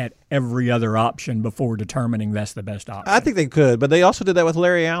look at every other option before determining that's the best option. I think they could, but they also did that with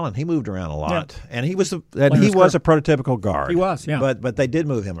Larry Allen. He moved around a lot, and he was a prototypical guard. He was, yeah. But they did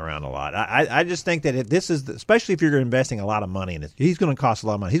move him around a lot. I just think that if this is, especially if you're investing a lot of money in it, he's going to cost a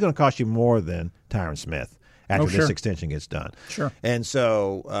lot of money. He's going to cost you more than Tyron Smith after this extension gets done. Sure. And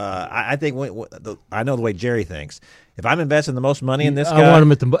so I think I know the way Jerry thinks. If I'm investing the most money in this guy, I want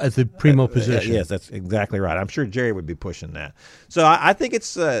him at the primo position. Yes, that's exactly right. I'm sure Jerry would be pushing that. So I think it's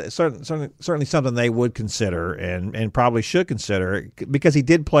certainly something they would consider and probably should consider, because he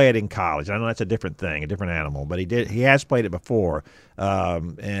did play it in college. I know that's a different thing, a different animal, but he has played it before,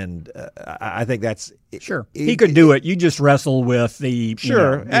 and I think that's sure. He could do it. You just wrestle with the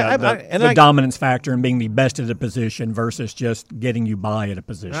the dominance factor and being the best at a position versus just getting you by at a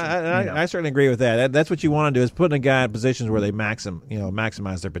position. I certainly agree with that. That's what you want to do, is put in a guy in positions where they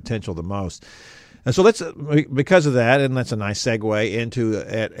maximize their potential the most. And so because of that, and that's a nice segue into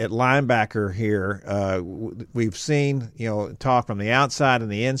at linebacker here. We've seen talk from the outside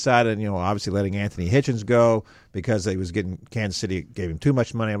and the inside, and obviously letting Anthony Hitchens go because they was getting Kansas City gave him too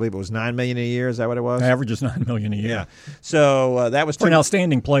much money. I believe it was $9 million a year. Is that what it was? The average is $9 million a year. Yeah. So that was for an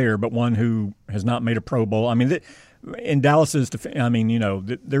outstanding player, but one who has not made a Pro Bowl. I mean, in Dallas's,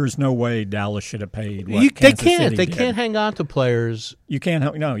 there is no way Dallas should have paid what Kansas City They did. can't hang on to players. You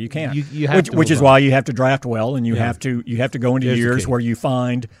can't. No, you can't. You have to which is move why you have to draft well, and you have to go into Here's the years key. where you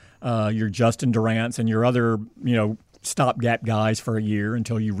find your Justin Durants and your other stopgap guys for a year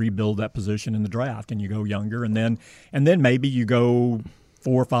until you rebuild that position in the draft, and you go younger, and then maybe you go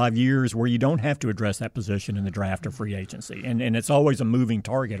 4 or 5 years where you don't have to address that position in the draft or free agency. And it's always a moving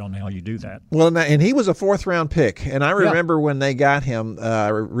target on how you do that. Well, and he was a 4th-round pick. And I remember when they got him,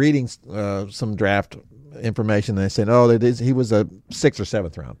 reading some draft information, they said, he was a 6th or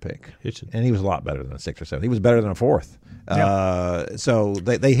 7th-round pick. And he was a lot better than a 6th or 7th. He was better than a 4th. So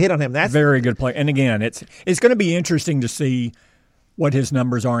they hit on him. That's very good play. And again, it's going to be interesting to see what his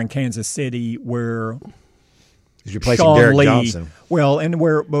numbers are in Kansas City, where He's replacing Sean Derek Lee. Johnson. Well, and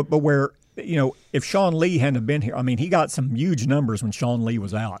where if Sean Lee hadn't have been here, I mean, he got some huge numbers when Sean Lee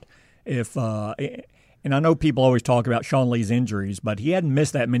was out. And I know people always talk about Sean Lee's injuries, but he hadn't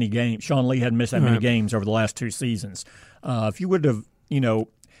missed that many games. Sean Lee hadn't missed that many games over the last 2 seasons. If you would have,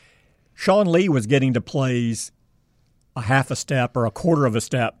 Sean Lee was getting to plays a half a step or a quarter of a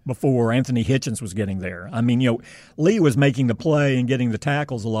step before Anthony Hitchens was getting there. I mean, Lee was making the play and getting the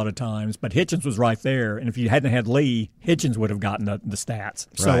tackles a lot of times, but Hitchens was right there. And if you hadn't had Lee, Hitchens would have gotten the stats.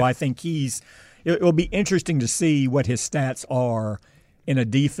 So Right. I think it will be interesting to see what his stats are in a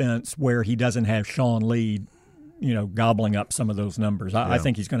defense where he doesn't have Sean Lee, gobbling up some of those numbers. I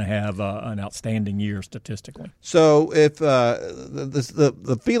think he's going to have an outstanding year statistically. So if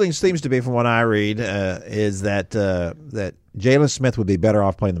the feeling seems to be, from what I read, is that Jalen Smith would be better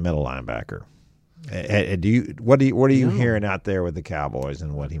off playing the middle linebacker. What are you hearing out there with the Cowboys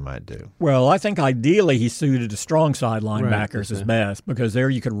and what he might do? Well, I think ideally he's suited to strong side linebackers as best, because there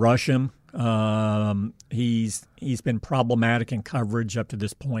you could rush him. He's been problematic in coverage up to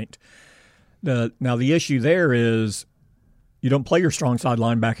this point. Now the issue there is you don't play your strong side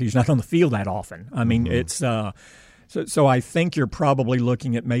linebacker. He's not on the field that often. I mean, it's so I think you're probably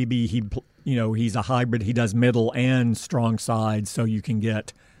looking at maybe he's a hybrid. He does middle and strong side, so you can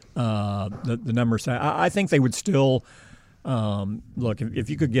get the numbers. I think they would still look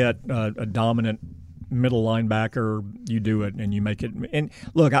if you could get a dominant middle linebacker, you do it and you make it. And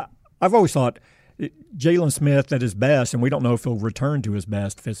look, I've always thought Jalen Smith at his best, and we don't know if he'll return to his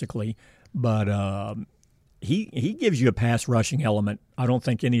best physically, but he gives you a pass rushing element I don't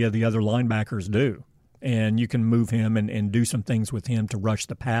think any of the other linebackers do. And you can move him and do some things with him to rush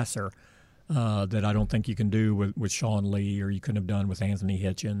the passer that I don't think you can do with Sean Lee, or you couldn't have done with Anthony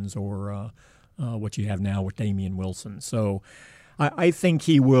Hitchens, or what you have now with Damian Wilson. So I think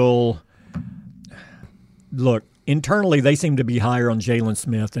he will – look, internally they seem to be higher on Jalen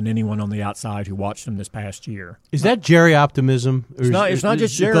Smith than anyone on the outside who watched him this past year. Is that Jerry optimism? Or it's not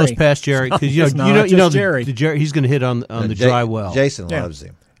just Jerry. It goes past Jerry, because Jerry. He's going to hit on the dry well. Jason loves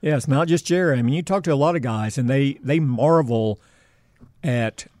him. Yeah, it's not just Jerry. I mean, you talk to a lot of guys, and they marvel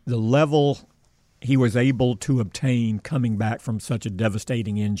at the level he was able to obtain coming back from such a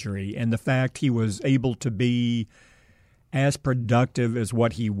devastating injury, and the fact he was able to be as productive as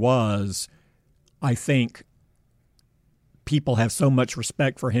what he was. I think people have so much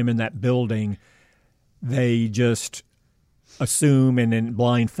respect for him in that building, they just assume and in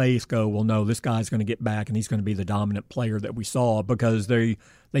blind faith go, well, no, this guy's going to get back and he's going to be the dominant player that we saw, because they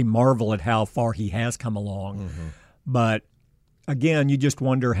marvel at how far he has come along. Mm-hmm. But again, you just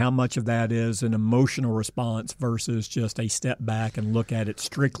wonder how much of that is an emotional response versus just a step back and look at it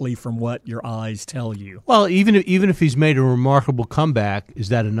strictly from what your eyes tell you. Well, even if he's made a remarkable comeback, is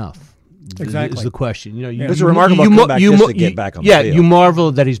that enough? Exactly. Is the question. It's a remarkable comeback just to get back on the field. Yeah, you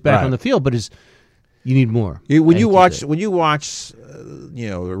marvel that he's back on the field, but you need more. When you watch the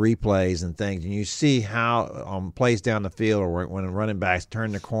replays and things, and you see how on plays down the field, or when running backs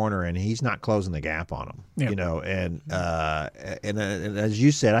turn the corner and he's not closing the gap on them, and as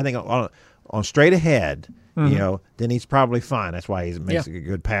you said, I think on straight ahead, then he's probably fine. That's why he makes a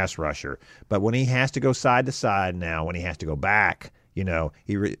good pass rusher. But when he has to go side to side now, when he has to go back,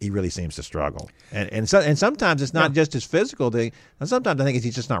 he really seems to struggle, and sometimes it's not just his physical thing. And sometimes I think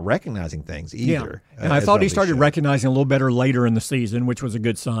he's just not recognizing things either. Yeah. And I thought he started recognizing a little better later in the season, which was a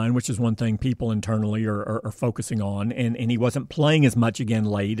good sign. Which is one thing people internally are focusing on. And he wasn't playing as much again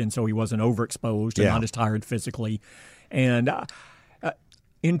late, and so he wasn't overexposed and not as tired physically. And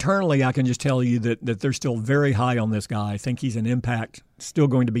internally, I can just tell you that they're still very high on this guy. I think he's still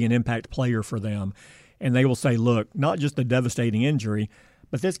going to be an impact player for them. And they will say, look, not just the devastating injury,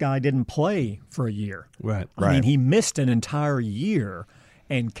 but this guy didn't play for a year. Right. I mean, he missed an entire year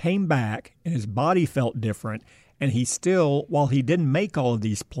and came back, and his body felt different. And he still, while he didn't make all of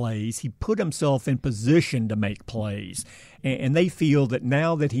these plays, he put himself in position to make plays. And they feel that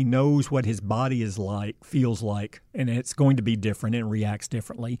now that he knows what his body feels like, and it's going to be different and reacts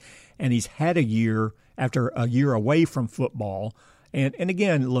differently, and he's had a year after a year away from football. And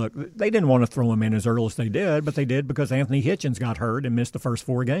again, look, they didn't want to throw him in as early as they did, but they did because Anthony Hitchens got hurt and missed the first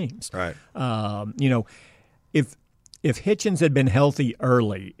 4 games. Right. If Hitchens had been healthy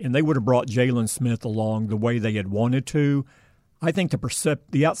early and they would have brought Jalen Smith along the way they had wanted to, I think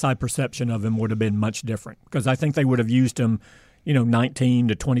the outside perception of him would have been much different, because I think they would have used him, 19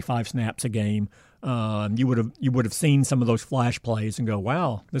 to 25 snaps a game. You would have seen some of those flash plays and go,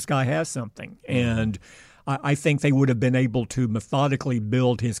 wow, this guy has something. And I think they would have been able to methodically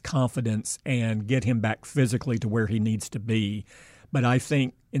build his confidence and get him back physically to where he needs to be. But I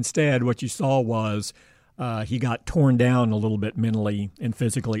think instead what you saw was he got torn down a little bit mentally and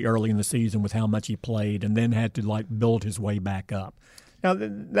physically early in the season with how much he played, and then had to build his way back up. Now,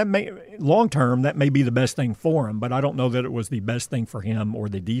 that may long term that may be the best thing for him, but I don't know that it was the best thing for him or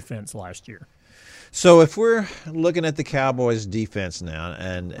the defense last year. So if we're looking at the Cowboys' defense now,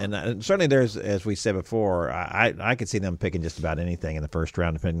 and certainly there's, as we said before, I could see them picking just about anything in the first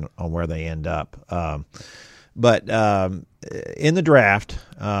round, depending on where they end up. But in the draft,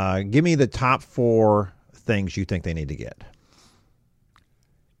 give me the top 4 things you think they need to get.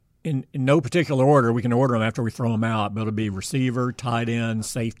 In no particular order. We can order them after we throw them out, but it'll be receiver, tight end,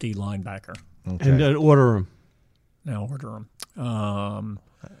 safety, linebacker. Okay. And order them. Now order them.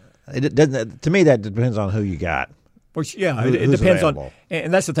 It doesn't. To me, that depends on who you got. Which, yeah, Who's it depends available. on,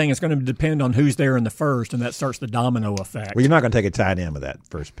 and that's the thing. It's going to depend on who's there in the first, and that starts the domino effect. Well, you're not going to take a tight end with that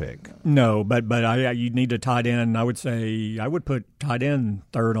first pick. No, but you need a tight end. I would say I would put tight end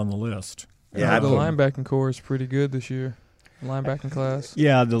third on the list. Yeah, the linebacking core is pretty good this year. Linebacking class.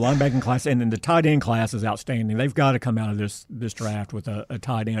 Yeah, the linebacking class and then the tight end class is outstanding. They've got to come out of this draft with a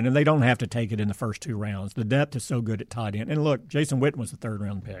tight end, and they don't have to take it in the first 2 rounds. The depth is so good at tight end. And look, Jason Witten was the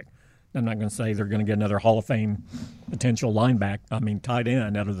 3rd-round pick. I'm not going to say they're going to get another Hall of Fame potential tight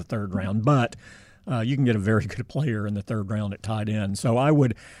end out of the 3rd round, but you can get a very good player in the 3rd round at tight end. So I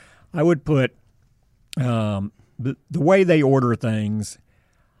would put the way they order things,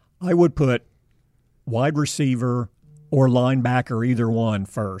 I would put wide receiver or linebacker, either one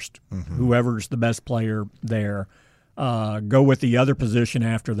first, whoever's the best player there. Go with the other position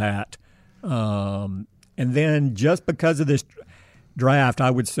after that. And then just because of this draft, I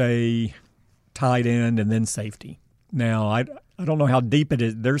would say tight end and then safety. Now, I don't know how deep it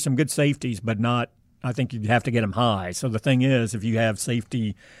is. There's some good safeties, but not – I think you'd have to get them high. So the thing is, if you have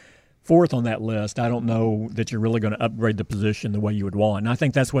safety 4th on that list, I don't know that you're really going to upgrade the position the way you would want. And I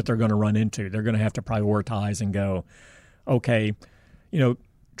think that's what they're going to run into. They're going to have to prioritize and go, okay,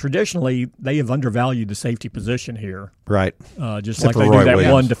 traditionally they have undervalued the safety position here. Right. Just Except like they for do Roy that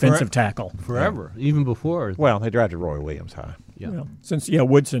Williams. one defensive tackle. Forever, even before. Well, they drafted Roy Williams high. Yeah. Well, since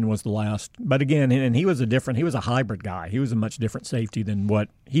Woodson was the last, but again, and he was a hybrid guy. He was a much different safety than what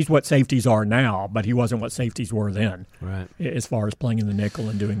safeties are now, but he wasn't what safeties were then. Right. As far as playing in the nickel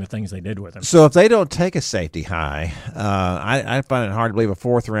and doing the things they did with him. So if they don't take a safety high, I find it hard to believe a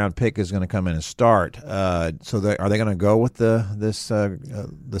 4th-round pick is going to come in and start. Are they going to go with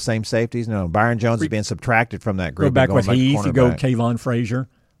the same safeties? No, Byron Jones is being subtracted from that group. Go back with Heath. You go cornerback. Kayvon Frazier.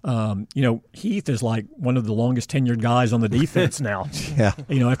 Heath is like one of the longest tenured guys on the defense now. Yeah.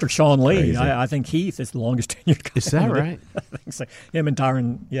 After Sean Lee, Crazy. I think Heath is the longest tenured guy. Is that right? I think so. Him and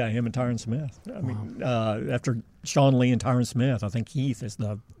Tyron Smith. After Sean Lee and Tyron Smith, I think Heath is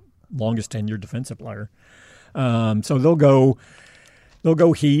the longest tenured defensive player. So they'll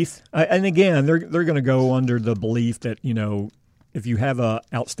go Heath, and again, they're going to go under the belief that if you have a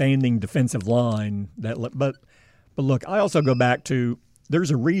outstanding defensive line but look, I also go back to.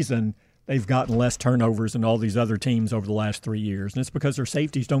 There's a reason they've gotten less turnovers than all these other teams over the last 3 years, and it's because their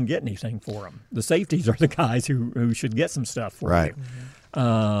safeties don't get anything for them. The safeties are the guys who should get some stuff for Right.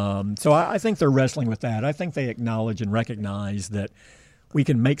 you. So I think they're wrestling with that. I think they acknowledge and recognize that we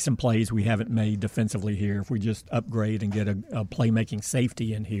can make some plays we haven't made defensively here if we just upgrade and get a playmaking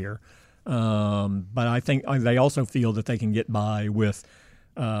safety in here. But I think they also feel that they can get by with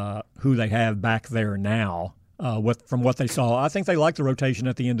who they have back there now. From what they saw, I think they like the rotation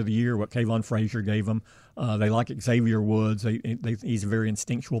at the end of the year, what Kayvon Frazier gave them. They like Xavier Woods. He's a very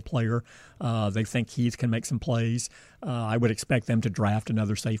instinctual player. They think Heath can make some plays. I would expect them to draft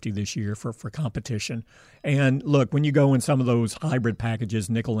another safety this year for competition. And, look, when you go in some of those hybrid packages,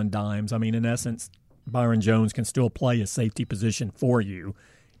 nickel and dimes, in essence, Byron Jones can still play a safety position for you,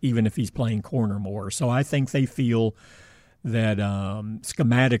 even if he's playing corner more. So I think they feel that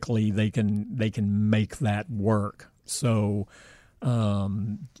schematically they can make that work. So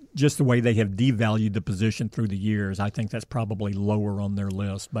just the way they have devalued the position through the years, I think that's probably lower on their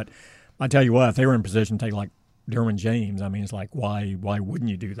list. But I tell you what, if they were in position to take like Derwin James, it's like why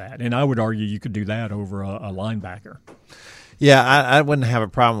wouldn't you do that? And I would argue you could do that over a linebacker. Yeah, I wouldn't have a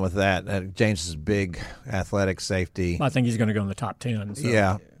problem with that. James is a big athletic safety. I think he's going to go in the top 10. So.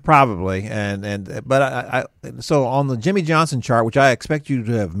 Yeah. Probably, but so on the Jimmy Johnson chart, which I expect you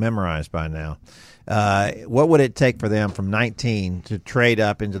to have memorized by now, what would it take for them from 19 to trade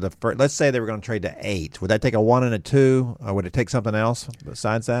up into the first? Let's say they were going to trade to 8. Would that take a 1 and a 2, or would it take something else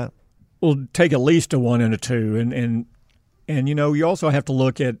besides that? Well, take at least a 1 and a 2, and you also have to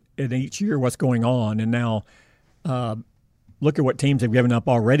look at each year what's going on, and now look at what teams have given up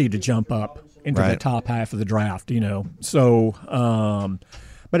already to jump up into the top half of the draft. So.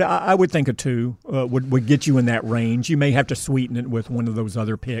 But I would think a 2 would get you in that range. You may have to sweeten it with one of those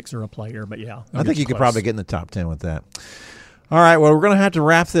other picks or a player, but yeah. I think you could probably get in the top 10 with that. All right, well, we're going to have to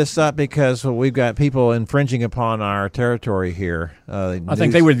wrap this up because we've got people infringing upon our territory here. I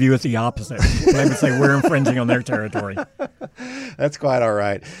think they would view it the opposite. They would say we're infringing on their territory. That's quite all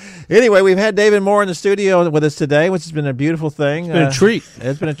right. Anyway, we've had David Moore in the studio with us today, which has been a beautiful thing. It's been a treat.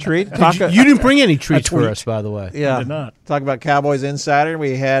 It's been a treat. You didn't bring any treats for us, by the way. Yeah, I did not. Talk about Cowboys Insider.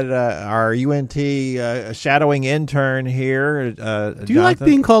 We had our UNT shadowing intern here. Do you like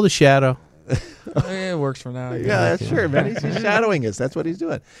being called a shadow? It works for now. Yeah, that's sure, man. He's shadowing us. That's what he's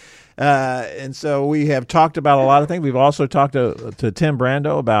doing. And so we have talked about a lot of things. We've also talked to Tim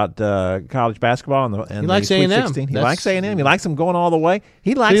Brando about college basketball and he likes the Sweet A&M. 16. He likes A&M. He likes them going all the way.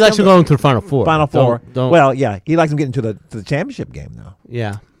 He likes them going to the Final Four. Final Four. Don't. Well, yeah, he likes them getting to the championship game, though.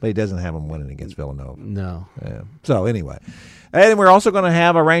 Yeah. But he doesn't have them winning against Villanova. No. Yeah. So anyway. And we're also going to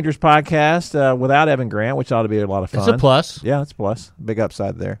have a Rangers podcast without Evan Grant, which ought to be a lot of fun. It's a plus. Yeah, it's a plus. Big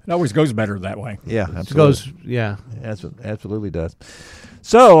upside there. It always goes better that way. Yeah, absolutely. It goes, yeah. Absolutely does.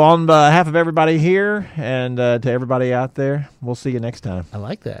 So on behalf of everybody here and to everybody out there, we'll see you next time. I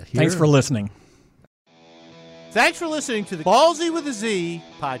like that. Thanks for listening. Thanks for listening to the Ballzy with a Z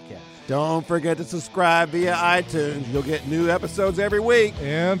podcast. Don't forget to subscribe via iTunes. You'll get new episodes every week.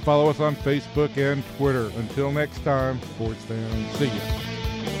 And follow us on Facebook and Twitter. Until next time, sports fans, see ya.